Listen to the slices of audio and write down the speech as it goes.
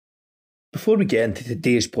Before we get into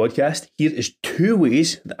today's podcast, here is 2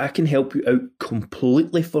 ways that I can help you out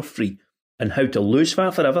completely for free on how to lose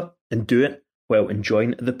fat forever and do it while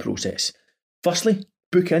enjoying the process. Firstly,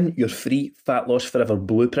 book in your free Fat Loss Forever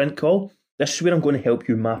Blueprint call. This is where I'm going to help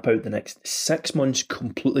you map out the next 6 months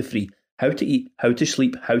completely free. How to eat, how to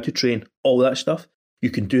sleep, how to train, all that stuff. You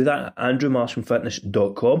can do that at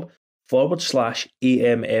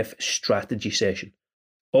andrewmarsfitness.com/AMF strategy session.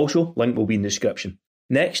 Also, link will be in the description.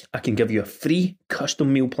 Next, I can give you a free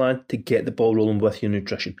custom meal plan to get the ball rolling with your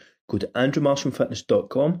nutrition. Go to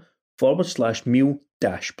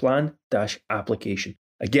andrewmarsfitness.com/meal-plan-application.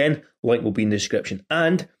 Again, link will be in the description.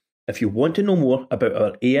 And if you want to know more about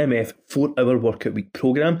our AMF 4-hour workout week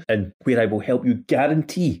program, and where I will help you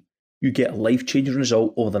guarantee you get a life-changing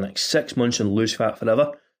result over the next 6 months and lose fat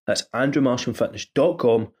forever, that's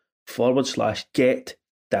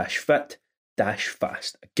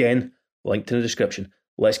andrewmarsfitness.com/get-fit-fast. Again, link in the description.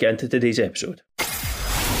 Let's get into today's episode.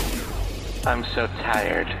 I'm so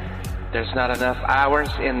tired. There's not enough hours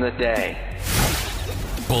in the day.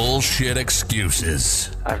 Bullshit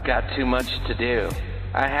excuses. I've got too much to do.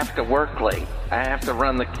 I have to work late. I have to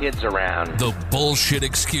run the kids around. The bullshit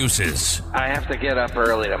excuses. I have to get up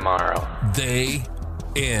early tomorrow. They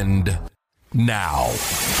end now.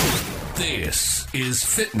 This is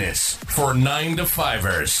fitness for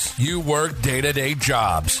 9-to-5ers. You work day-to-day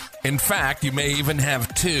jobs. In fact, you may even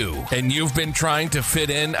have 2, and you've been trying to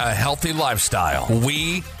fit in a healthy lifestyle.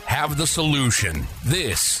 We have the solution.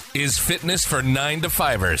 This is fitness for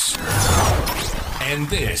 9-to-5ers. And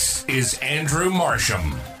this is Andrew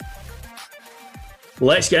Marsham.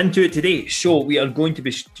 Let's get into it today. So we are going to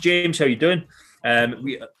be, James, how are you doing?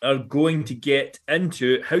 We are going to get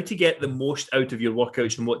into how to get the most out of your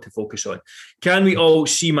workouts and what to focus on. Can we all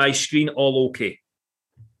see my screen? All okay?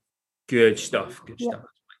 Good stuff. Good stuff.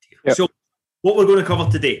 Yep. So what we're going to cover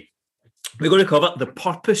today, we're going to cover the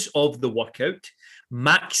purpose of the workout,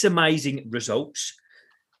 maximising results.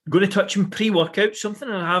 We're going to touch on pre-workout, something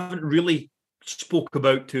I haven't really spoke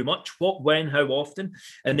about too much. What, when, how often,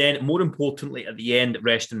 and then more importantly at the end,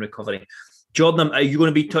 rest and recovery. Jordan, are you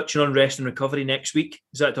going to be touching on rest and recovery next week?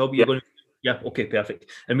 Is that all you're going to? Yeah, okay, perfect.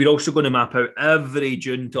 And we're also going to map out every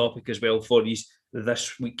June topic as well for these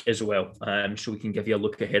this week as well, so we can give you a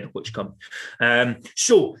look ahead of what's coming.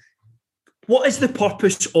 So, what is the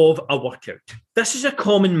purpose of a workout? This is a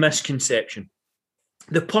common misconception.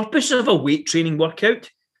 The purpose of a weight training workout,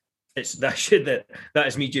 that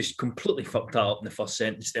is me just completely fucked that up in the first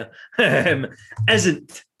sentence there,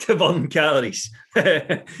 isn't to burn calories.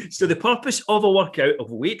 So the purpose of a workout, of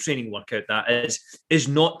a weight training workout, that is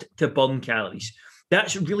not to burn calories.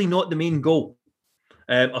 That's really not the main goal.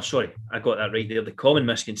 Sorry, I got that right there. The common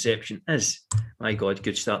misconception is, my God,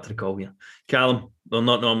 good start to the call here. Callum, we're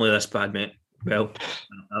not normally this bad, mate. Well,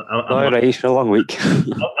 all right, for a long week.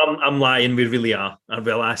 I'm lying. We really are.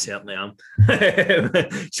 Well, I certainly am.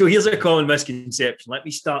 So here's a common misconception. Let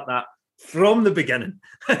me start that from the beginning.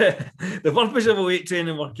 The purpose of a weight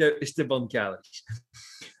training workout is to burn calories.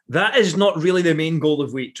 That is not really the main goal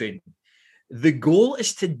of weight training. The goal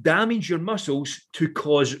is to damage your muscles to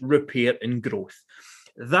cause repair and growth.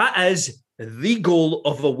 That is the goal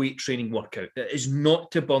of a weight training workout. It is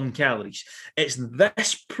not to burn calories. It's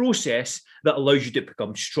this process that allows you to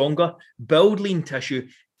become stronger, build lean tissue,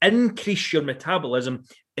 increase your metabolism,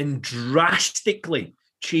 and drastically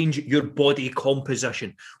change your body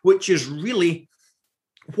composition, which is really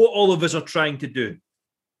what all of us are trying to do.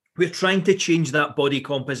 We're trying to change that body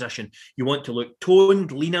composition. You want to look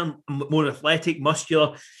toned, leaner, more athletic,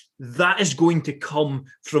 muscular. That is going to come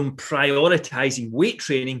from prioritizing weight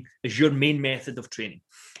training as your main method of training.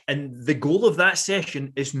 And the goal of that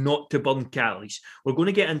session is not to burn calories. We're going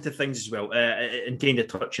to get into things as well and kind of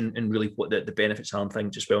touch on really what the benefits are and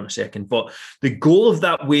things as well in a second. But the goal of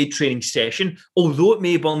that weight training session, although it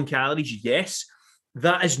may burn calories, yes,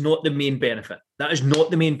 that is not the main benefit. That is not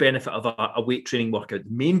the main benefit of a weight training workout. The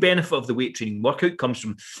main benefit of the weight training workout comes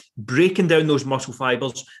from breaking down those muscle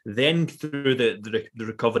fibers, then through the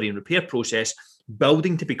recovery and repair process,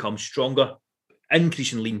 building to become stronger,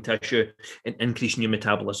 increasing lean tissue, and increasing your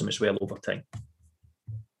metabolism as well over time.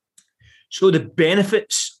 So the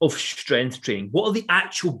benefits of strength training. What are the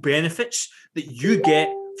actual benefits that you get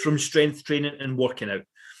from strength training and working out?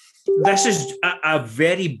 This is a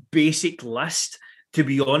very basic list. To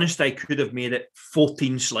be honest, I could have made it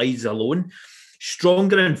 14 slides alone.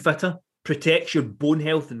 Stronger and fitter, protects your bone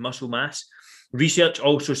health and muscle mass. Research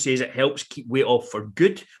also says it helps keep weight off for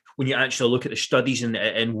good. When you actually look at the studies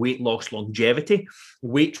in weight loss longevity,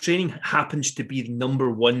 weight training happens to be the number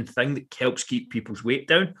one thing that helps keep people's weight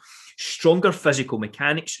down. stronger physical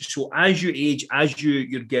mechanics. So as you age, as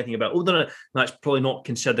you're getting a bit older, that's probably not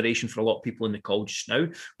consideration for a lot of people in the call just now,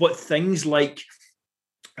 but things like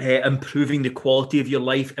improving the quality of your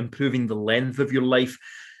life, improving the length of your life,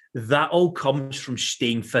 that all comes from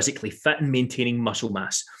staying physically fit and maintaining muscle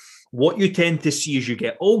mass. What you tend to see as you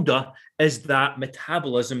get older is that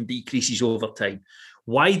metabolism decreases over time.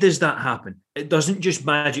 Why does that happen? It doesn't just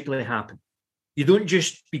magically happen. You don't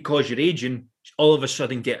just, because you're aging, all of a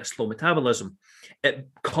sudden get a slow metabolism. It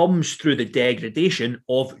comes through the degradation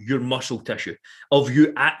of your muscle tissue, of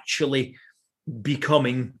you actually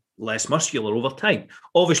becoming less muscular over time.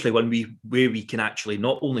 Obviously, where we can actually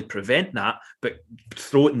not only prevent that, but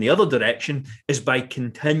throw it in the other direction, is by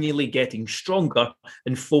continually getting stronger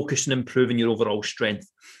and focusing on improving your overall strength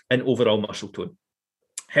and overall muscle tone.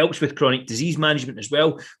 Helps with chronic disease management as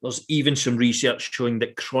well. There's even some research showing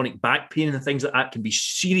that chronic back pain and things like that can be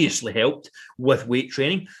seriously helped with weight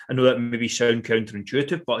training. I know that maybe sound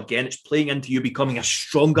counterintuitive, but again, it's playing into you becoming a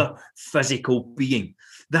stronger physical being.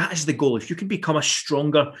 That is the goal. If you can become a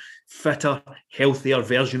stronger, fitter, healthier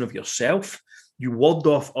version of yourself, you ward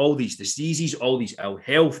off all these diseases, all these ill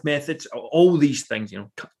health methods, all these things,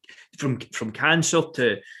 from cancer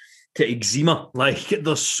to eczema. Like,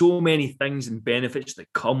 there's so many things and benefits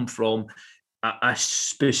that come from a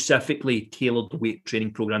specifically tailored weight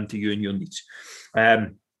training program to you and your needs.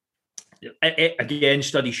 Again,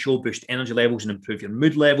 studies show boost energy levels and improve your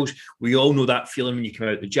mood levels. We all know that feeling when you come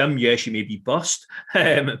out of the gym. Yes, you may be buzzed,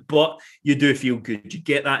 but you do feel good. You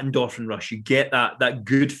get that endorphin rush. You get that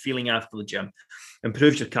good feeling after the gym.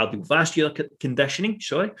 Improves your cardiovascular conditioning,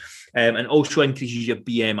 and also increases your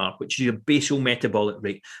BMR, which is your basal metabolic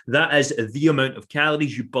rate. That is the amount of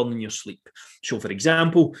calories you burn in your sleep. So, for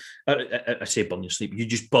example, I say burn your sleep, you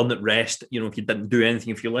just burn at rest. If you didn't do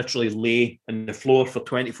anything, if you literally lay on the floor for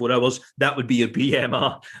 24 hours, that would be your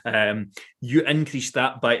BMR. You increase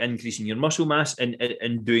that by increasing your muscle mass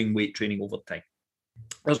and doing weight training over time.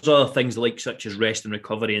 There's other things such as rest and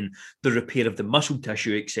recovery and the repair of the muscle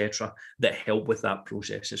tissue, etc., that help with that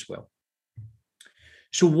process as well.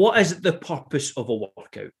 So what is the purpose of a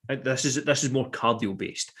workout? This is more cardio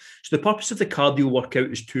based. So the purpose of the cardio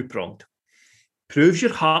workout is two-pronged. Proves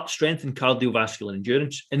your heart strength and cardiovascular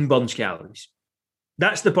endurance and burns calories.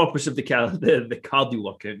 That's the purpose of the cardio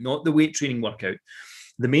workout, not the weight training workout.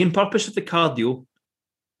 The main purpose of the cardio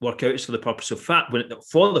workout is for the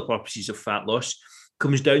purposes of fat loss.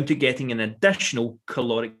 Comes down to getting an additional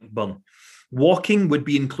caloric burn. Walking would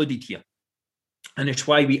be included here. And it's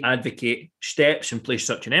why we advocate steps and place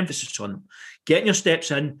such an emphasis on them. Getting your steps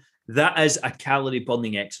in, that is a calorie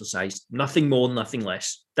burning exercise. Nothing more, nothing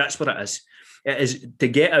less. That's what it is. It is to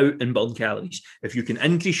get out and burn calories. If you can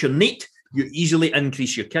increase your NEAT, you easily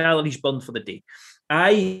increase your calories burned for the day.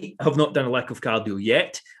 I have not done a lick of cardio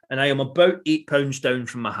yet, and I am about 8 pounds down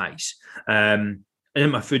from my highs. And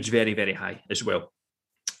my food's very, very high as well,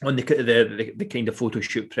 on the kind of photo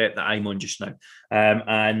shoot prep that I'm on just now.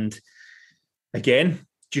 And again,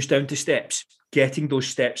 just down to steps. Getting those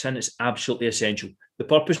steps in is absolutely essential. The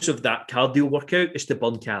purpose of that cardio workout is to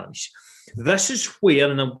burn calories. This is where,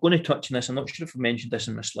 and I'm going to touch on this, I'm not sure if I mentioned this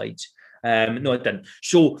in my slides. No, I didn't.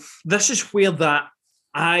 So this is where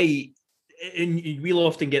and we'll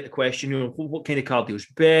often get the question, what kind of cardio is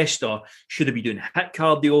best, or should I be doing HIIT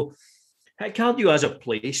cardio? HIIT cardio has a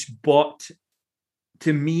place, but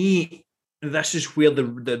to me, this is where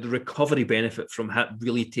the recovery benefit from HIIT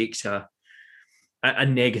really takes a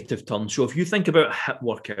negative turn. So if you think about a HIIT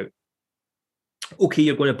workout, okay,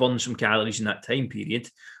 you're going to burn some calories in that time period,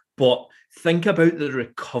 but think about the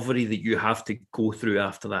recovery that you have to go through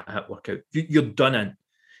after that HIIT workout. You're done in.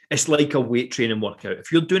 It's like a weight training workout.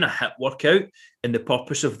 If you're doing a HIIT workout and the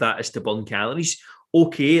purpose of that is to burn calories,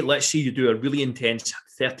 okay, let's say you do a really intense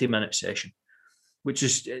 30-minute session, which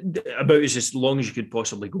is about as long as you could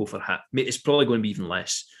possibly go for HIIT. It's probably going to be even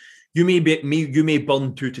less. You may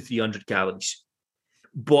burn 200 to 300 calories,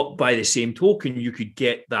 but by the same token, you could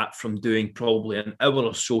get that from doing probably an hour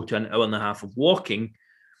or so to an hour and a half of walking,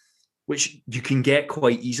 which you can get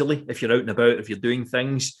quite easily if you're out and about, if you're doing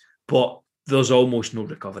things, but there's almost no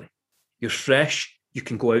recovery. You're fresh. You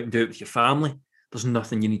can go out and do it with your family. There's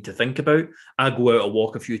nothing you need to think about. I go out a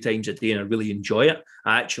walk a few times a day and I really enjoy it.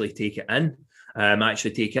 I actually take it in.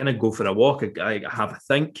 And go for a walk. I have a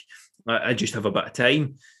think. I just have a bit of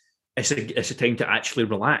time. It's a time to actually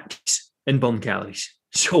relax and burn calories.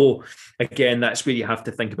 So again, that's where you have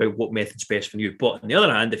to think about what method's best for you. But on the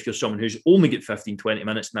other hand, if you're someone who's only got 15, 20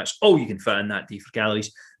 minutes and that's all you can fit in that day for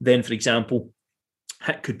calories, then, for example,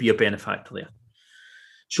 HIIT could be a benefactor there.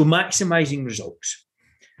 So maximising results.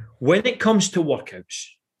 When it comes to workouts,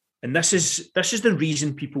 And this is the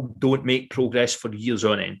reason people don't make progress for years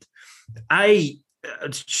on end. I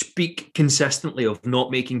speak consistently of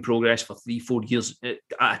not making progress for 3-4 years at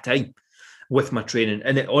a time with my training.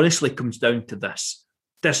 And it honestly comes down to this.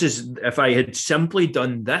 This is, if I had simply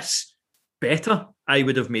done this better, I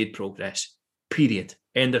would have made progress. Period.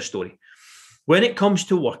 End of story. When it comes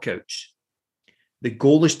to workouts, the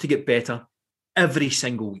goal is to get better every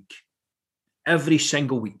single week. Every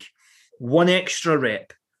single week. 1 extra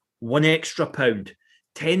rep, 1 extra pound,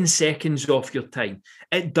 10 seconds off your time.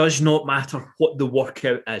 It does not matter what the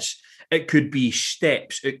workout is. It could be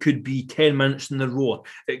steps. It could be 10 minutes in the rower.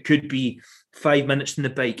 It could be 5 minutes in the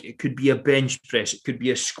bike. It could be a bench press. It could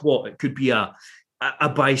be a squat. It could be a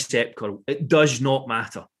bicep curl. It does not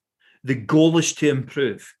matter. The goal is to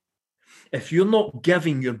improve. If you're not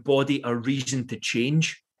giving your body a reason to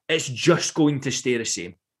change, it's just going to stay the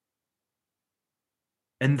same.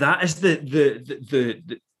 And that is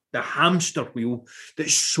the hamster wheel that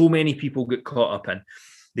so many people get caught up in.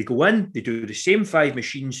 They go in, they do the same 5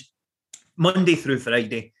 machines, Monday through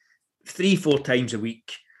Friday, 3-4 times a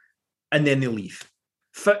week, and then they leave.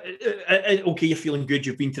 Okay, you're feeling good,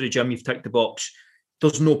 you've been to the gym, you've ticked the box.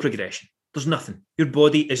 There's no progression. There's nothing. Your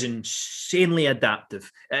body is insanely adaptive.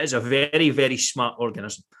 It is a very, very smart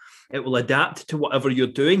organism. It will adapt to whatever you're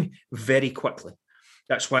doing very quickly.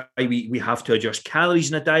 That's why we have to adjust calories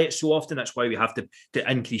in a diet so often. That's why we have to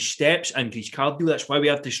increase steps, increase cardio. That's why we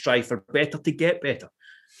have to strive for better to get better.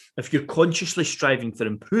 If you're consciously striving for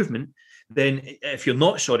improvement, then if you're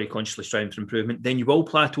not, consciously striving for improvement, then you will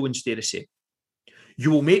plateau and stay the same.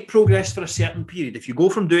 You will make progress for a certain period. If you go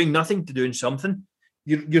from doing nothing to doing something,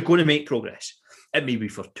 you're going to make progress. It may be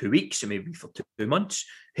for 2 weeks, it may be for 2 months,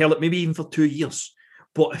 hell, it may be even for 2 years.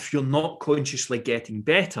 But if you're not consciously getting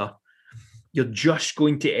better, you're just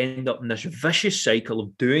going to end up in this vicious cycle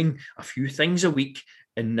of doing a few things a week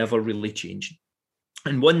and never really changing.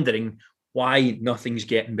 And wondering why nothing's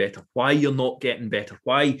getting better, why you're not getting better,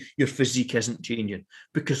 why your physique isn't changing.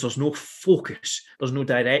 Because there's no focus, there's no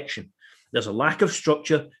direction. There's a lack of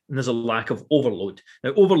structure and there's a lack of overload.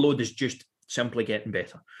 Now, overload is just simply getting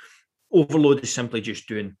better. Overload is simply just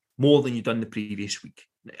doing more than you've done the previous week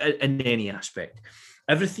in any aspect.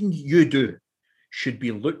 Everything you do should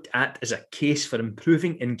be looked at as a case for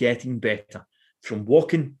improving and getting better, from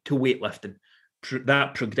walking to weightlifting.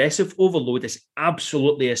 That progressive overload is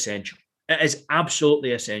absolutely essential. It is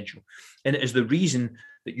absolutely essential. And it is the reason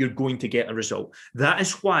that you're going to get a result. That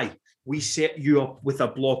is why we set you up with a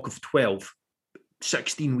block of 12,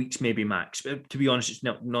 16 weeks maybe max. But to be honest, it's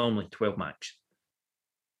not normally 12 max.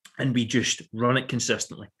 And we just run it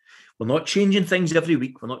consistently. We're not changing things every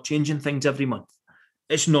week. We're not changing things every month.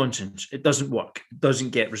 It's nonsense. It doesn't work. It doesn't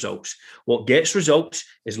get results. What gets results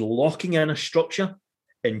is locking in a structure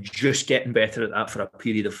and just getting better at that for a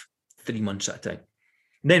period of 3 months at a time.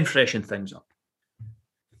 And then freshen things up.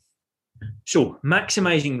 So,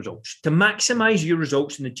 maximising results. To maximise your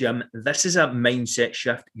results in the gym, this is a mindset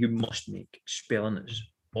shift you must make. Spelling is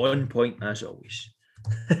on point as always.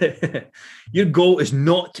 Your goal is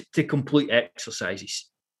not to complete exercises.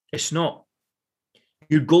 It's not.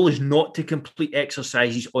 Your goal is not to complete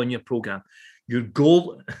exercises on your program. Your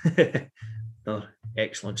goal,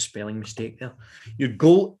 excellent spelling mistake there. Your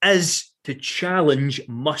goal is to challenge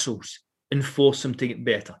muscles and force them to get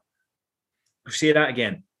better. I'll say that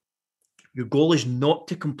again. Your goal is not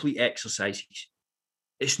to complete exercises.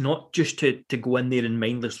 It's not just to go in there and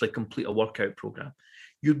mindlessly complete a workout program.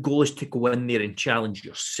 Your goal is to go in there and challenge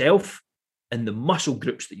yourself and the muscle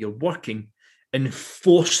groups that you're working and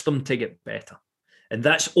force them to get better. And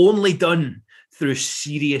that's only done through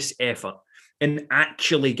serious effort and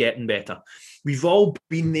actually getting better. We've all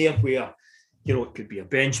been there where, it could be a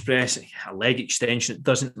bench press, a leg extension, it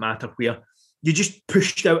doesn't matter where. You just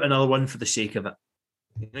pushed out another one for the sake of it.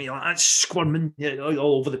 You're like, that's squirming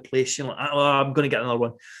all over the place. You're like, I'm going to get another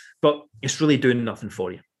one. But it's really doing nothing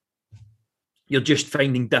for you. You're just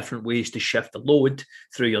finding different ways to shift the load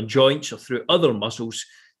through your joints or through other muscles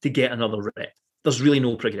to get another rep. There's really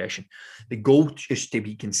no progression. The goal is to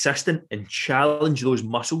be consistent and challenge those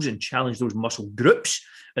muscles and challenge those muscle groups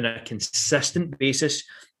on a consistent basis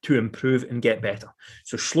to improve and get better.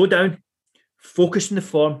 So slow down, focus on the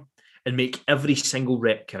form, and make every single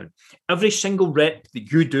rep count. Every single rep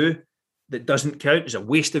that you do that doesn't count is a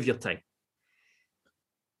waste of your time.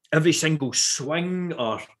 Every single swing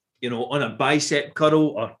or, on a bicep curl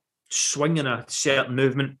or swinging a certain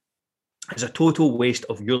movement is a total waste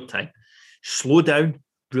of your time. Slow down,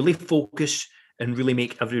 really focus, and really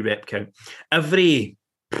make every rep count. Every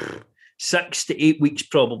 6 to 8 weeks,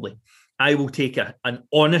 probably, I will take an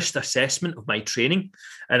honest assessment of my training,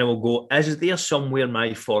 and I will go, is there somewhere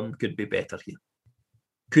my form could be better here?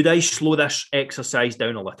 Could I slow this exercise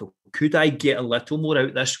down a little? Could I get a little more out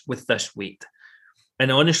of this with this weight?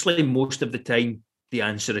 And honestly, most of the time, the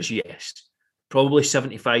answer is yes. Probably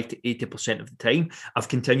 75 to 80% of the time, I've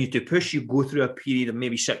continued to push. You go through a period of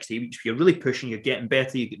maybe 6 to 8 weeks where you're really pushing, you're getting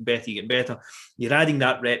better, you're getting better, you're getting better. You're adding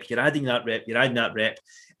that rep, you're adding that rep, you're adding that rep.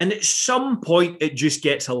 And at some point, it just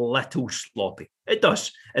gets a little sloppy. It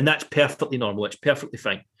does. And that's perfectly normal. It's perfectly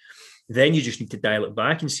fine. Then you just need to dial it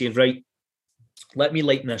back and say, right, let me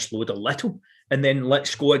lighten this load a little, and then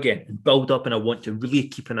let's go again and build up. And I want to really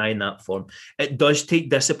keep an eye on that form. It does take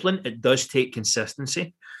discipline. It does take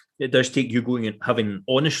consistency. It does take you going and having an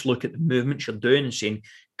honest look at the movements you're doing and saying,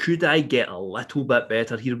 could I get a little bit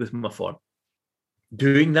better here with my form?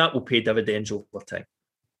 Doing that will pay dividends over time.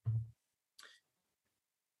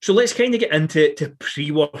 So let's kind of get into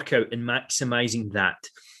pre-workout and maximising that.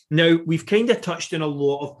 Now, we've kind of touched on a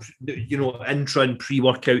lot of, intra and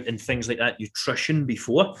pre-workout and things like that, nutrition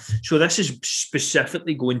before. So this is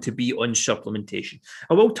specifically going to be on supplementation.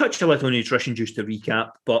 I will touch a little on nutrition just to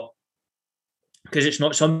recap, but because it's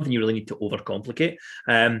not something you really need to overcomplicate.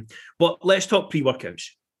 But let's talk pre-workouts.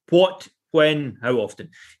 What, when, how often?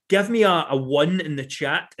 Give me a 1 in the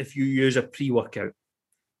chat if you use a pre-workout.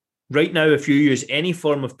 Right now, if you use any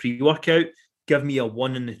form of pre-workout, give me a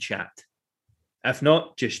 1 in the chat. If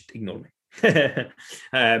not, just ignore me.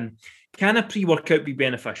 Can a pre-workout be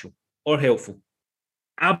beneficial or helpful?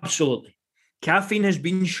 Absolutely. Caffeine has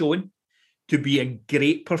been shown to be a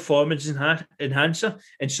great performance enhancer,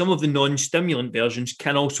 and some of the non-stimulant versions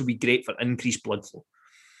can also be great for increased blood flow,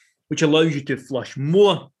 which allows you to flush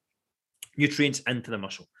more nutrients into the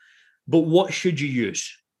muscle. But what should you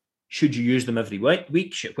use? Should you use them every week?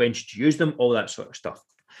 When should you use them? All that sort of stuff.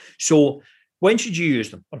 So when should you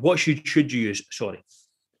use them? Or what should you use? Sorry.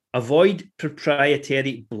 Avoid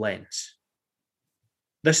proprietary blends.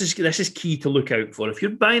 This is key to look out for. If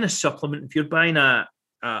you're buying a supplement, if you're buying a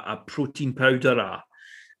protein powder,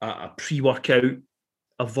 a pre-workout,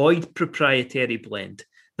 avoid proprietary blend.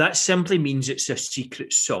 That simply means it's a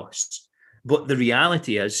secret sauce. But the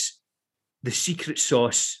reality is the secret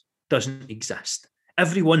sauce doesn't exist.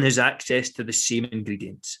 Everyone has access to the same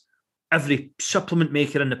ingredients. Every supplement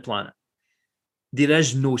maker on the planet. There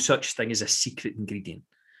is no such thing as a secret ingredient.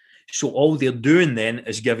 So all they're doing then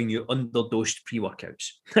is giving you underdosed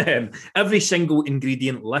pre-workouts. Every single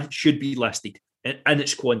ingredient should be listed in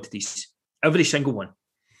its quantities. Every single one.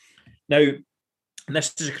 Now,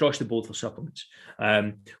 this is across the board for supplements.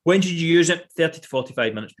 When should you use it? 30 to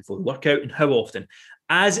 45 minutes before the workout, and how often?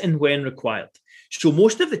 As and when required. So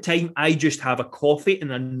most of the time, I just have a coffee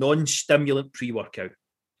and a non-stimulant pre-workout.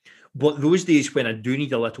 But those days when I do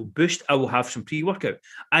need a little boost, I will have some pre-workout.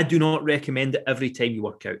 I do not recommend it every time you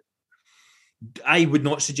work out. I would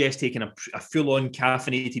not suggest taking a full-on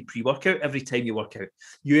caffeinated pre-workout every time you work out.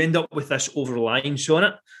 You end up with this over-reliance on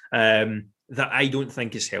it that I don't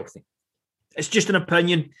think is healthy. It's just an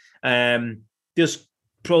opinion. There's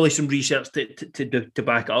probably some research to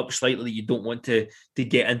back it up slightly. You don't want to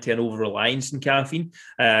get into an over-reliance in caffeine.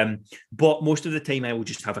 But most of the time, I will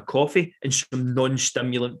just have a coffee and some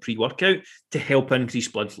non-stimulant pre-workout to help increase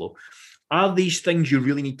blood flow. Are these things you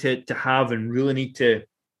really need to have and really need to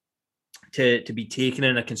be taken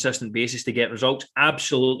on a consistent basis to get results?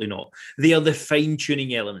 Absolutely not. They are the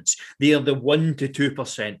fine-tuning elements. They are the 1% to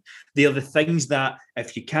 2%. They are the things that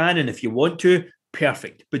if you can and if you want to,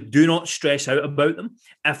 perfect. But do not stress out about them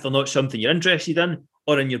if they're not something you're interested in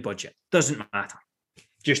or in your budget. Doesn't matter.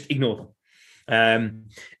 Just ignore them.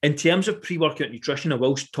 In terms of pre-workout nutrition, I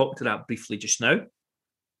will talk to that briefly just now.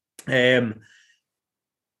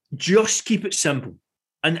 Just keep it simple.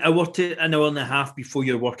 An hour to an hour and a half before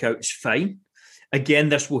your workout is fine. Again,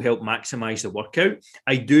 this will help maximize the workout.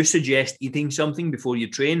 I do suggest eating something before you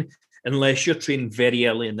train, unless you're training very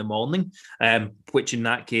early in the morning, which in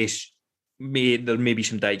that case, there may be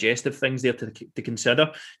some digestive things there to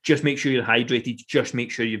consider. Just make sure you're hydrated. Just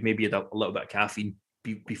make sure you've maybe had a little bit of caffeine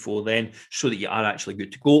before then, so that you are actually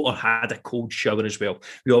good to go, or had a cold shower as well.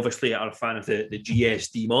 We obviously are a fan of the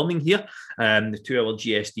GSD morning here, the 2-hour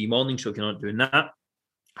GSD morning, so if you're not doing that,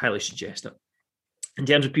 highly suggest it. In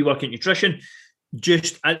terms of pre-workout nutrition,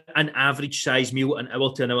 just an average size meal, an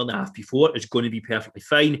hour to an hour and a half before, is going to be perfectly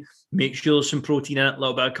fine. Make sure there's some protein in it, a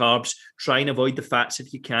little bit of carbs. Try and avoid the fats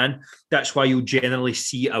if you can. That's why you'll generally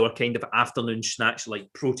see our kind of afternoon snacks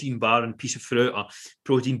like protein bar and piece of fruit, or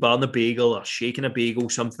protein bar and a bagel, or shake and a bagel,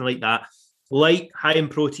 something like that. Light, high in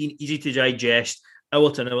protein, easy to digest,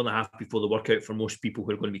 hour to an hour and a half before the workout for most people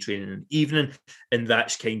who are going to be training in the evening, and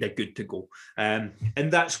that's kind of good to go. And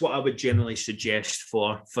that's what I would generally suggest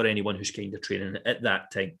for anyone who's kind of training at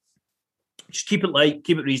that time. Just keep it light,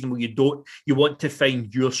 keep it reasonable. You want to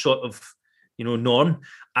find your sort of, norm.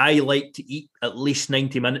 I like to eat at least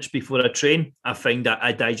 90 minutes before I train. I find that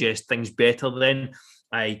I digest things better then.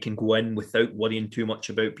 I can go in without worrying too much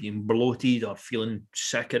about being bloated or feeling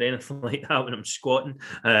sick or anything like that when I'm squatting.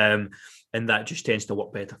 And that just tends to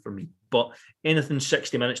work better for me. But anything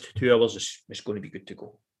 60 minutes to 2 hours is going to be good to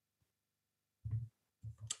go.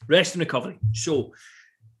 Rest and recovery. So,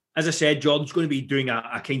 as I said, Jordan's going to be doing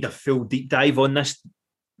a kind of full deep dive on this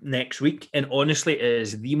next week. And honestly, it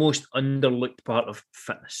is the most underlooked part of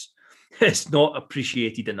fitness. It's not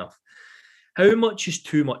appreciated enough. How much is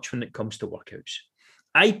too much when it comes to workouts?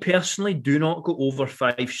 I personally do not go over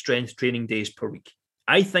 5 strength training days per week.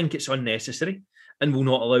 I think it's unnecessary and will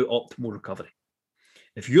not allow optimal recovery.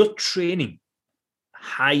 If you're training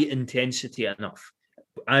high intensity enough,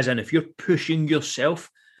 as in if you're pushing yourself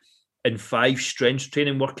in 5 strength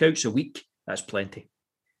training workouts a week, that's plenty.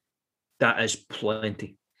 That is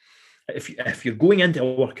plenty. If you're going into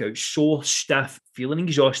a workout so stiff, feeling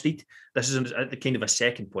exhausted, this is kind of a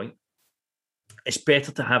second point, it's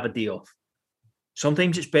better to have a day off.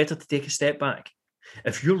 Sometimes it's better to take a step back.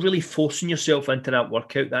 If you're really forcing yourself into that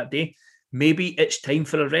workout that day, maybe it's time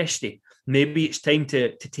for a rest day. Maybe it's time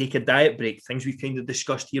to take a diet break, things we've kind of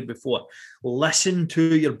discussed here before. Listen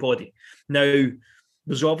to your body. Now,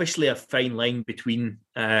 there's obviously a fine line between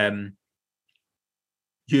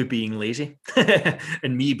you being lazy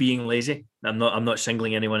and me being lazy. I'm not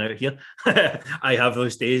singling anyone out here. I have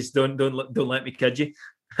those days. Don't let me kid you.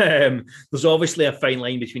 There's obviously a fine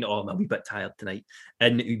line between, I'm a wee bit tired tonight,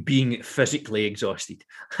 and being physically exhausted.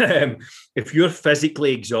 If you're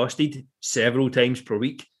physically exhausted several times per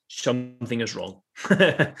week, something is wrong.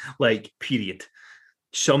 Period.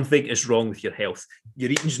 Something is wrong with your health.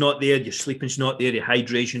 Your eating's not there, your sleeping's not there, your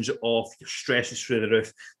hydration's off, your stress is through the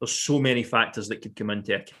roof. There's so many factors that could come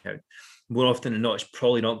into account. More often than not, it's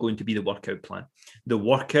probably not going to be the workout plan. The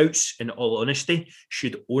workouts, in all honesty,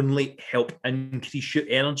 should only help increase your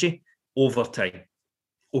energy over time.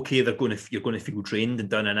 Okay, you're going to feel drained and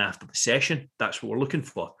done in after the session. That's what we're looking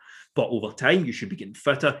for. But over time, you should be getting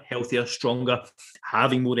fitter, healthier, stronger,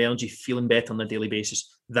 having more energy, feeling better on a daily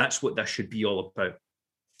basis. That's what this should be all about.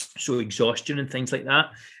 So exhaustion and things like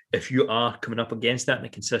that, if you are coming up against that on a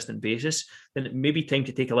consistent basis, then it may be time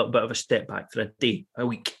to take a little bit of a step back for a day, a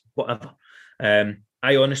week, whatever.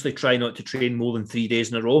 I honestly try not to train more than 3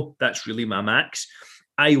 days in a row. That's really my max.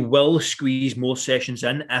 I will squeeze more sessions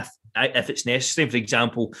in if it's necessary. For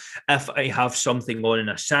example, if I have something on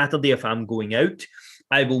a Saturday, if I'm going out,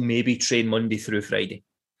 I will maybe train Monday through Friday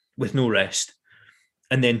with no rest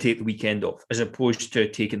and then take the weekend off, as opposed to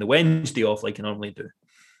taking the Wednesday off like I normally do.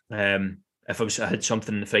 If I had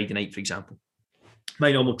something on the Friday night, for example.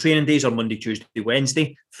 My normal training days are Monday, Tuesday,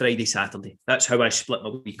 Wednesday, Friday, Saturday. That's how I split my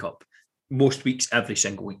week up. Most weeks, every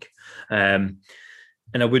single week. And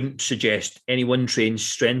I wouldn't suggest anyone trains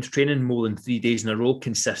strength training more than 3 days in a row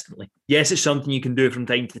consistently. Yes, it's something you can do from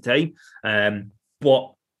time to time,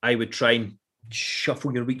 but I would try and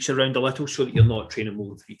shuffle your weeks around a little so that you're not training more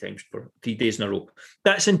than 3 days in a row.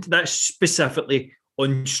 That's specifically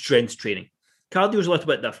on strength training. Cardio is a little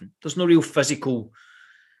bit different. There's no real physical.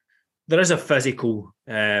 There is a physical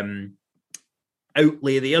outlay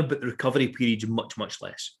there, but the recovery period is much, much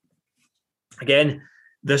less. Again,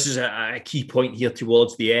 this is a key point here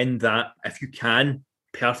towards the end, that if you can,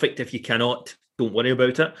 perfect. If you cannot, don't worry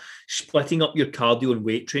about it. Splitting up your cardio and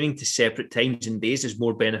weight training to separate times and days is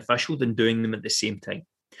more beneficial than doing them at the same time,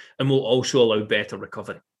 and will also allow better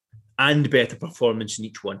recovery and better performance in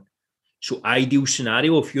each one. So ideal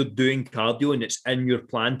scenario, if you're doing cardio and it's in your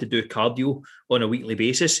plan to do cardio on a weekly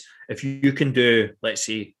basis, if you can do, let's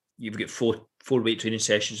say you've got four weight training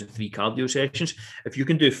sessions and 3 cardio sessions, if you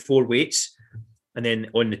can do 4 weights and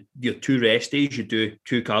then on your 2 rest days, you do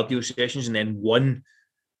 2 cardio sessions, and then one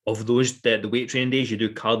of those, the weight training days, you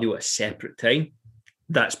do cardio at a separate time,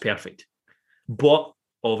 that's perfect. But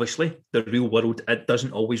obviously, the real world, it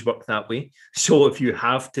doesn't always work that way. So if you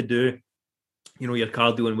have to do your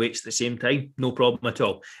cardio and weights at the same time, no problem at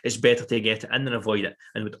all. It's better to get it in than avoid it.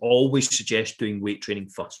 And would always suggest doing weight training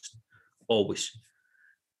first. Always.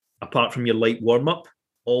 Apart from your light warm-up,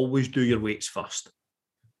 always do your weights first.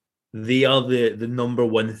 They are the number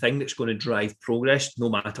one thing that's going to drive progress, no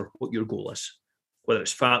matter what your goal is. Whether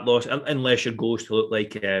it's fat loss, unless your goal is to look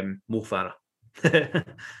like Mo Farah.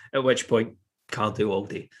 At which point, cardio all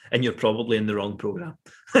day, and you're probably in the wrong program.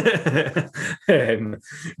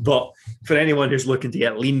 But for anyone who's looking to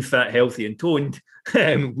get lean, fit, healthy, and toned,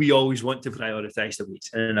 we always want to prioritize the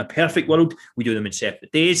weights. And in a perfect world, we do them in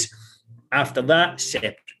separate days. After that,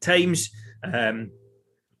 separate times. And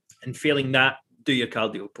failing that, do your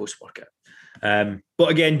cardio post-workout. But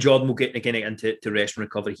again, Jordan will get into rest and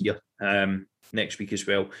recovery here next week as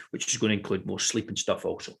well, which is going to include more sleep and stuff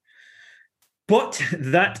also. But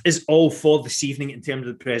that is all for this evening in terms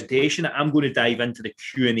of the presentation. I'm going to dive into the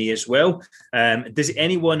Q&A as well. Does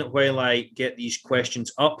anyone, while I get these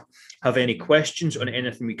questions up, have any questions on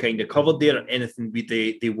anything we kind of covered there, or anything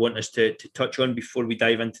they want us to touch on before we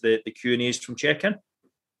dive into the Q&As from check-in?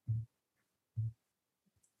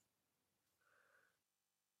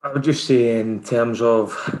 I would just say, in terms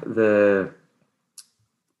of the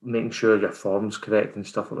making sure your form's correct and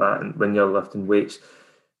stuff like that, and when you're lifting weights,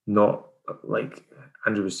 not like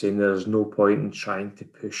Andrew was saying, there's no point in trying to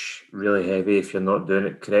push really heavy if you're not doing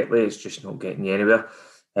it correctly. It's just not getting you anywhere.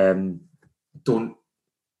 Don't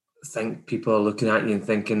think people are looking at you and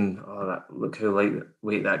thinking, oh, look how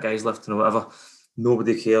lightweight that guy's lifting or whatever.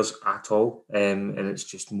 Nobody cares at all. And it's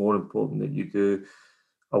just more important that you do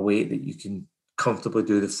a weight that you can comfortably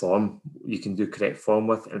do the form, you can do correct form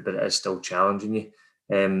with, but it is still challenging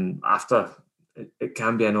you. After, it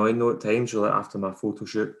can be annoying though at times. So like after my photo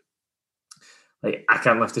shoot, like I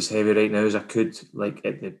can't lift as heavy right now as I could, like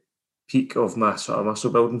at the peak of my sort of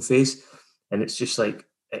muscle building phase. And it's just like,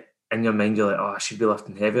 in your mind, you're like, oh, I should be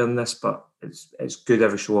lifting heavier than this, but it's good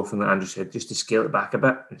every so often, like Andrew said, just to scale it back a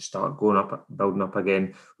bit and start going up, building up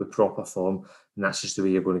again with proper form. And that's just the way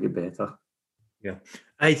you're going to get better. Yeah.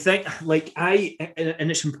 I think, and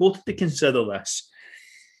it's important to consider this.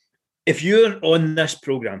 If you're on this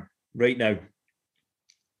program right now,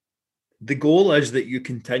 the goal is that you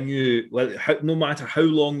continue, no matter how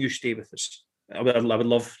long you stay with us. I would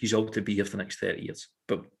love you all to be here for the next 30 years,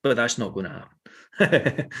 but that's not going to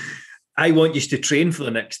happen. I want you to train for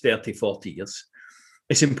the next 30, 40 years.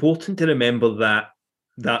 It's important to remember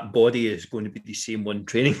that body is going to be the same one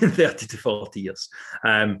training in 30 to 40 years.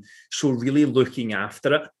 So really looking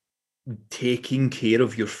after it, taking care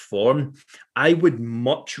of your form. I would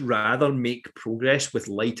much rather make progress with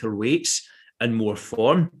lighter weights and more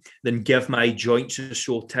form than give my joints a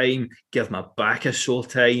sore time, give my back a sore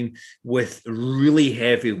time with really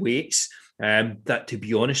heavy weights that, to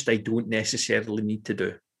be honest, I don't necessarily need to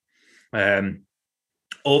do.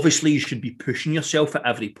 Obviously, you should be pushing yourself at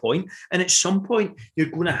every point. And at some point,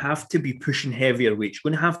 you're going to have to be pushing heavier weights.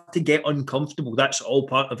 You're going to have to get uncomfortable. That's all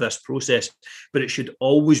part of this process. But it should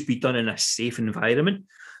always be done in a safe environment,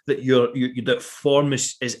 that that form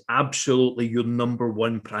is absolutely your number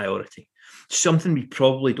one priority. Something we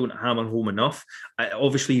probably don't hammer home enough.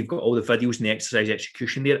 Obviously, you've got all the videos and the exercise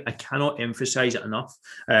execution there. I cannot emphasize it enough.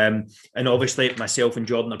 And obviously, myself and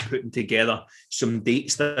Jordan are putting together some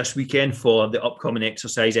dates this weekend for the upcoming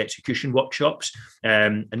exercise execution workshops.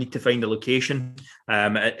 I need to find a location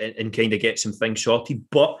and kind of get some things sorted.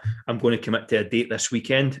 But I'm going to commit to a date this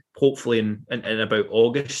weekend, hopefully in about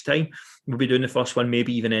August time. We'll be doing the first one,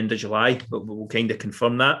 maybe even end of July, but we'll kind of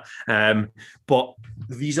confirm that. But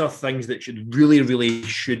these are things that really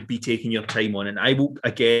should be taking your time on. And I will,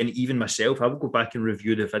 again, even myself, I will go back and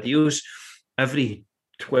review the videos every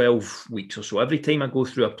 12 weeks or so. Every time I go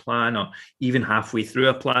through a plan, or even halfway through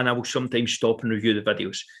a plan, I will sometimes stop and review the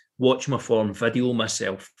videos, watch my form, video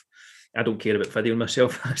myself. I don't care about videoing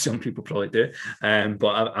myself. Some people probably do.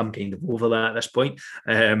 But I'm kind of over that at this point.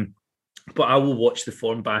 But I will watch the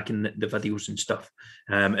form back in the videos and stuff.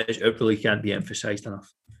 It really can't be emphasised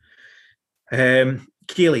enough.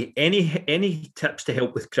 Kaylee, any tips to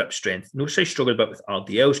help with grip strength? Notice I struggled a bit with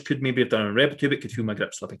RDLs. Could maybe have done a rep or two, but could feel my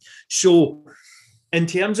grip slipping. So in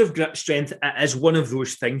terms of grip strength, it is one of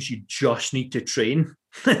those things you just need to train.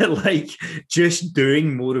 Like just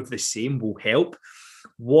doing more of the same will help.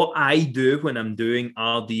 What I do when I'm doing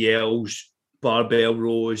RDLs, barbell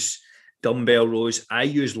rows, dumbbell rows, I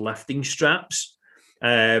use lifting straps.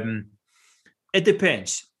 It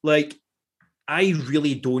depends. Like, I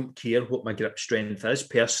really don't care what my grip strength is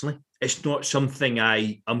personally. It's not something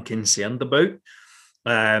I am concerned about.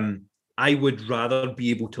 I would rather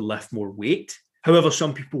be able to lift more weight. However,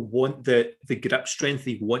 some people want the grip strength.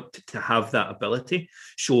 They want to have that ability.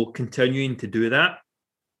 So continuing to do that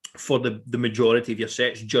for the majority of your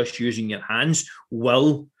sets, just using your hands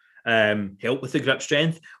will help with the grip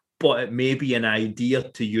strength. But it may be an idea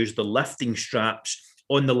to use the lifting straps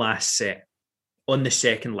on the last set, on the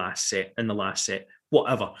second last set, in the last set,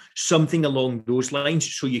 whatever. Something along those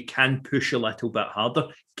lines, so you can push a little bit harder,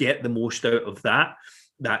 get the most out of that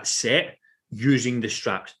set using the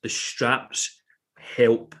straps. The straps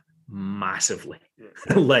help massively.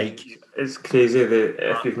 Like, it's crazy that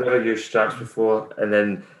if you've never used straps before, and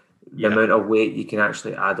then the amount of weight you can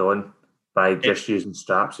actually add on by just using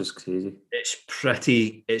straps is crazy. It's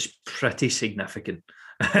pretty significant.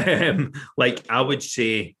 Like, I would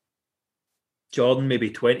say, Jordan, maybe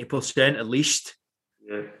 20% at least.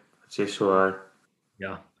 Yeah, I'd say so.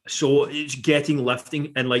 Yeah. So it's getting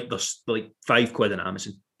lifting, and like there's like £5 on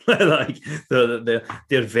Amazon. Like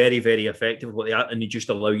they're very, very effective at what they are, and they just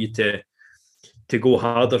allow you to go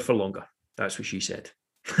harder for longer. That's what she said.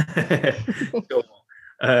 So,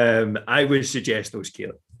 I would suggest those,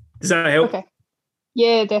 Kira. Does that help? Okay.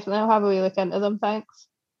 Yeah, definitely. I'll have a wee look into them. Thanks.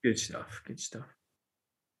 Good stuff. Good stuff.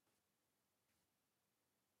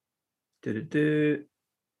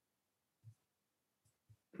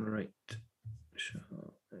 Right. So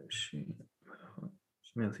let's see.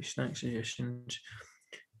 Some healthy snack suggestions.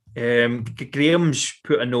 Graham's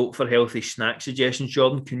put a note for healthy snack suggestions.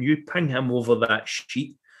 Jordan, can you ping him over that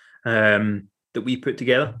sheet that we put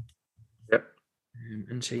together? Yep.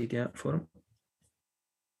 Inside the app for him.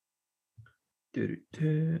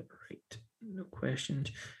 Right. No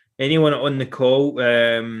questions. Anyone on the call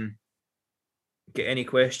get any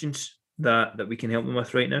questions that we can help them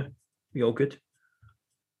with right now? We all good?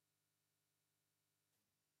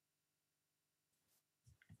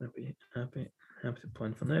 Happy to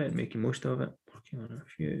plan for that, making most of it, working on a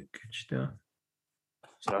few good stuff.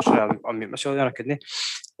 Sorry, I'll mute myself there, I couldn't.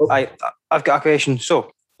 I've got a question.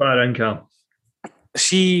 So, fire in, Carl.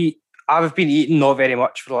 See, I've been eating not very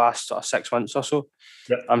much for the last sort of 6 months or so.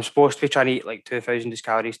 Yep. I'm supposed to be trying to eat like 2,000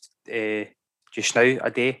 calories just now a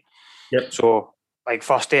day. Yep. So, like,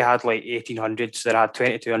 first day I had like 1,800, then I had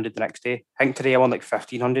 2,200 the next day. I think today I'm on like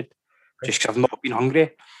 1,500, just because I've not been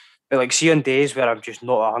hungry. But like, see, on days where I'm just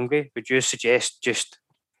not hungry, would you suggest just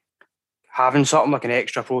having something like an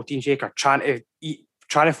extra protein shake, or trying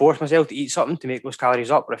to force myself to eat something to make those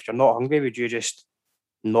calories up? Or if you're not hungry, would you just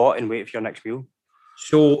not and wait for your next meal?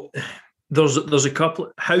 So there's a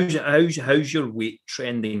couple. How's your weight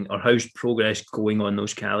trending, or how's progress going on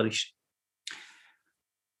those calories?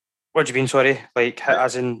 What do you mean? Sorry, like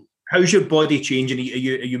as in. How's your body changing? Are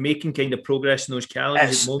you making kind of progress in those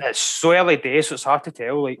calories? It's so early days, so it's hard to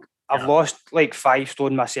tell. Like, I've lost like 5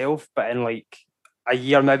 stone myself, but in like a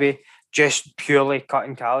year maybe, just purely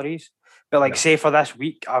cutting calories. But like, say for this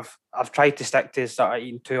week, I've tried to stick to start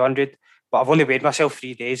eating 200, but I've only weighed myself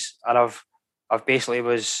 3 days, and I've basically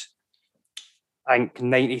was, I think,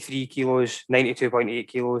 93 kilos, 92.8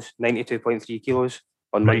 kilos, 92.3 kilos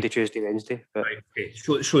on Monday, Tuesday, Wednesday. But... Right.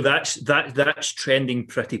 Okay. So that's trending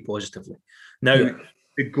pretty positively. Now,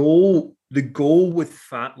 the goal with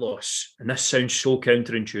fat loss, and this sounds so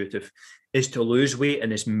counterintuitive, is to lose weight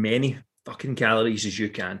in as many fucking calories as you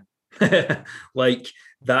can. Like,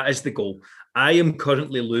 that is the goal. I am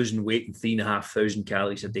currently losing weight in 3,500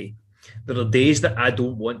 calories a day. There are days that I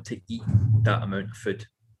don't want to eat that amount of food.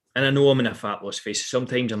 And I know I'm in a fat loss phase.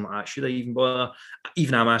 Sometimes I'm like, should I even bother?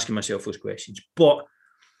 Even I'm asking myself those questions. But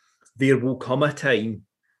there will come a time,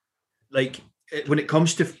 like, when it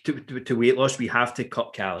comes to weight loss, we have to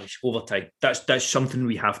cut calories over time. That's something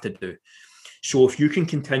we have to do. So if you can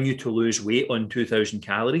continue to lose weight on 2,000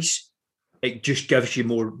 calories, it just gives you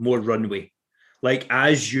more runway. Like,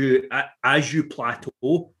 as you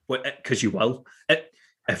plateau, because you will.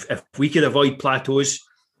 If we could avoid plateaus,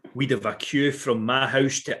 we'd have a queue from my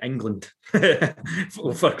house to England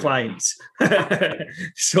for clients.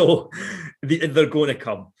 So they're going to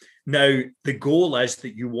come. Now, the goal is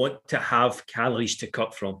that you want to have calories to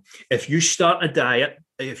cut from. If you start a diet,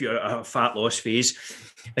 if you're at a fat loss phase,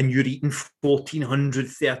 and you're eating 1,400,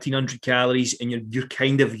 1,300 calories, and you're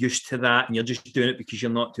kind of used to that, and you're just doing it because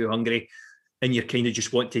you're not too hungry, and you kind of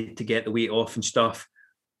just want to get the weight off and stuff,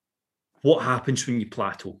 what happens when you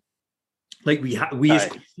plateau? Like, we have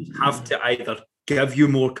to either give you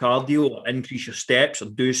more cardio or increase your steps or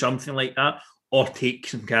do something like that, or take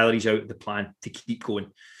some calories out of the plan to keep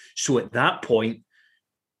going. So at that point,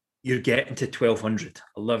 you're getting to 1,200,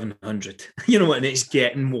 1,100, and it's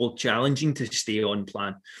getting more challenging to stay on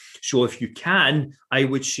plan. So if you can, I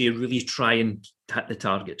would say really try and hit the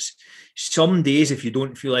targets. Some days, if you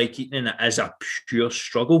don't feel like eating, it is a pure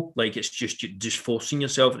struggle. Like, it's just forcing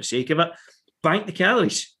yourself for the sake of it. Bank the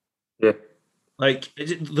calories. Yeah. Like,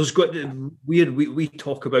 there's got we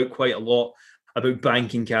talk about quite a lot about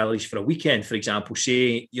banking calories for a weekend. For example,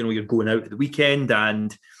 say, you're going out at the weekend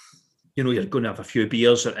and, you're going to have a few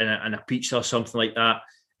beers and a pizza or something like that,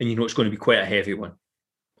 and it's going to be quite a heavy one.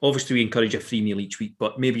 Obviously, we encourage a free meal each week,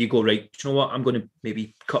 but maybe you go, right, you know what, I'm going to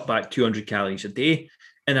maybe cut back 200 calories a day,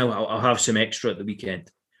 and I'll have some extra at the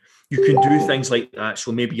weekend. you can do things like that.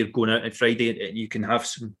 So maybe you're going out on Friday and you can have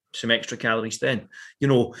some extra calories then.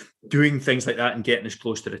 Doing things like that and getting as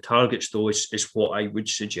close to the targets, though, is what I would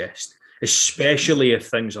suggest, especially if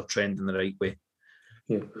things are trending the right way.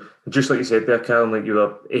 Yeah. Just like you said there, Callum, like you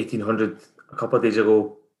were 1,800 a couple of days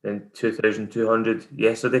ago, then 2,200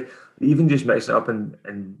 yesterday. Even just mixing it up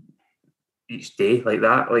in each day like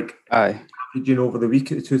that, like, Aye. over the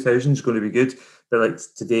week at the 2,000 is going to be good. But like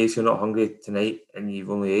today, if you're not hungry tonight and you've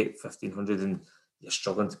only ate 1,500 and you're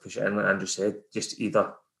struggling to push it in, like Andrew said, just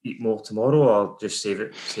either eat more tomorrow or just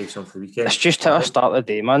save some for the weekend. It's just how I start the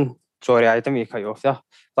day, man. Sorry, I didn't mean to cut you off there.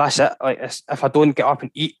 That's it. Like, if I don't get up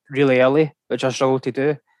and eat really early, which I struggle to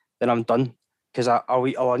do, then I'm done. Because I'll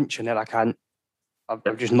eat a lunch and then I can't.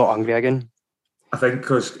 I'm just not hungry again. I think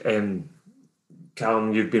because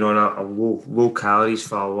Callum, you've been on a low calories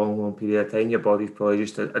for a long period of time. Your body's probably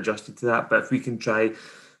just adjusted to that. But if we can try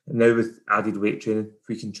now with added weight training, if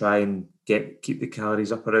we can try and keep the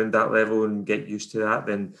calories up around that level and get used to that,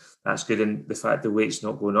 then that's good. And the fact the weight's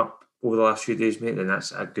not going up over the last few days, mate, then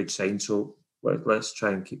that's a good sign. So let's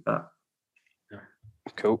try and keep that.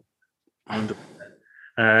 Cool.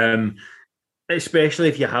 Especially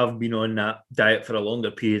if you have been on that diet for a longer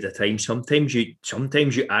period of time, sometimes you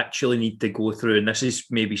actually need to go through, and this is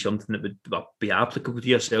maybe something that would be applicable to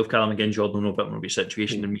yourself, Callum. Again, Jordan will know a bit more about your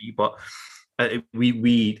situation than me, but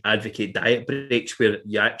we advocate diet breaks where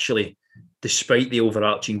you actually, despite the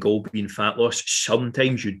overarching goal being fat loss,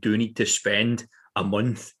 sometimes you do need to spend a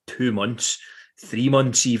month, 2 months, 3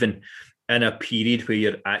 months even, in a period where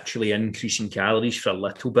you're actually increasing calories for a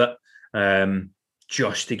little bit,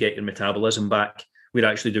 just to get your metabolism back. We're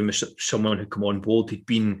actually doing with someone who come on board. He'd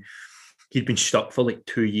been stuck for like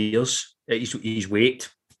 2 years at his weight.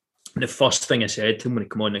 And the first thing I said to him when he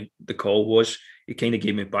came on the call was, he kind of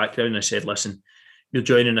gave me background, and I said, listen, you're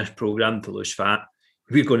joining this program to lose fat.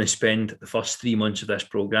 We're going to spend the first 3 months of this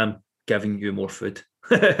program giving you more food.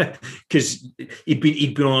 Because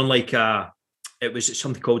he'd been on like it was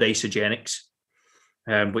something called isogenics,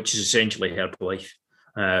 which is essentially Herbalife.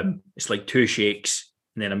 It's like 2 shakes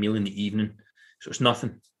and then a meal in the evening, so it's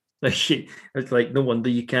nothing. It's like, no wonder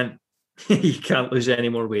you can't lose any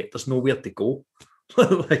more weight. There's nowhere to go.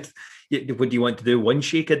 Like, what do you want to do? 1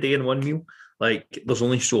 shake a day and 1 meal? Like, there's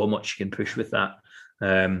only so much you can push with that.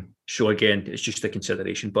 So again, it's just a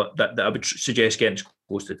consideration, but that I would suggest getting as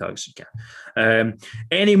close to the targets as you can.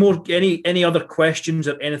 Any other questions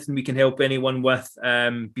or anything we can help anyone with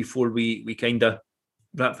before we kind of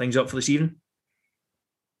wrap things up for this evening?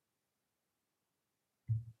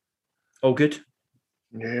 All good?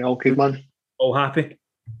 Yeah, all good, man. All happy?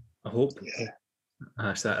 I hope. Yeah.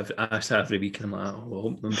 I ask that every week, and I'm like, oh, I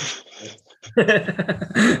hope.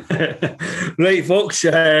 Right, folks.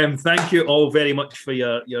 Thank you all very much for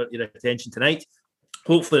your attention tonight.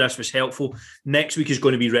 Hopefully this was helpful. Next week is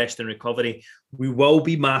going to be rest and recovery. We will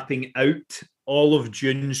be mapping out all of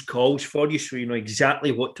June's calls for you, so you know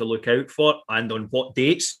exactly what to look out for and on what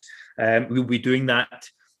dates. We'll be doing that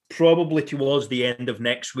probably towards the end of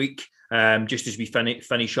next week. Just as we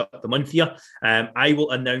finish up the month here. I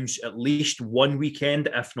will announce at least 1 weekend,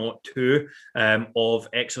 if not 2, of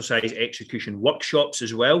exercise execution workshops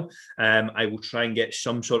as well. I will try and get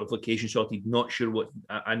some sort of location sorted. Not sure what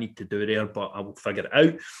I need to do there, but I will figure it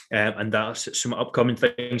out. And that's some upcoming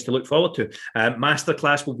things to look forward to.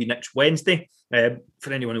 Masterclass will be next Wednesday.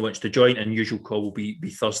 For anyone who wants to join, and usual call will be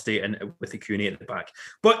Thursday, and with the Q&A at the back.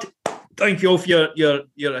 But thank you all for your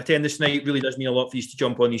attendance tonight. It really does mean a lot for you to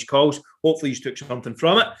jump on these calls. Hopefully you took something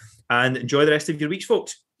from it, and enjoy the rest of your weeks,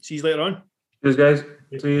 folks. See you later on. Cheers, guys.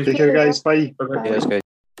 Take care, guys. Bye. Yes, guys.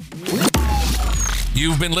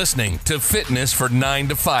 You've been listening to Fitness for 9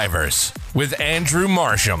 to 5ers with Andrew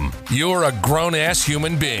Marsham. You're a grown-ass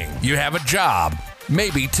human being. You have a job,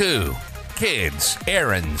 maybe 2, kids,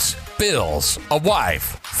 errands, bills, a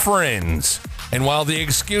wife, friends. And while the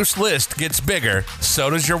excuse list gets bigger, so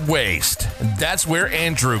does your waist. That's where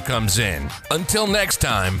Andrew comes in. Until next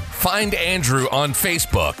time, find Andrew on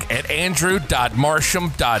Facebook at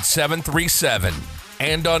andrew.marsham.737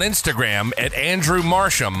 and on Instagram at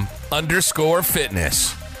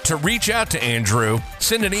andrewmarsham_fitness. To reach out to Andrew,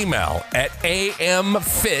 send an email at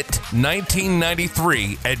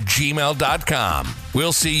amfit1993@gmail.com.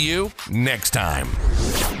 We'll see you next time.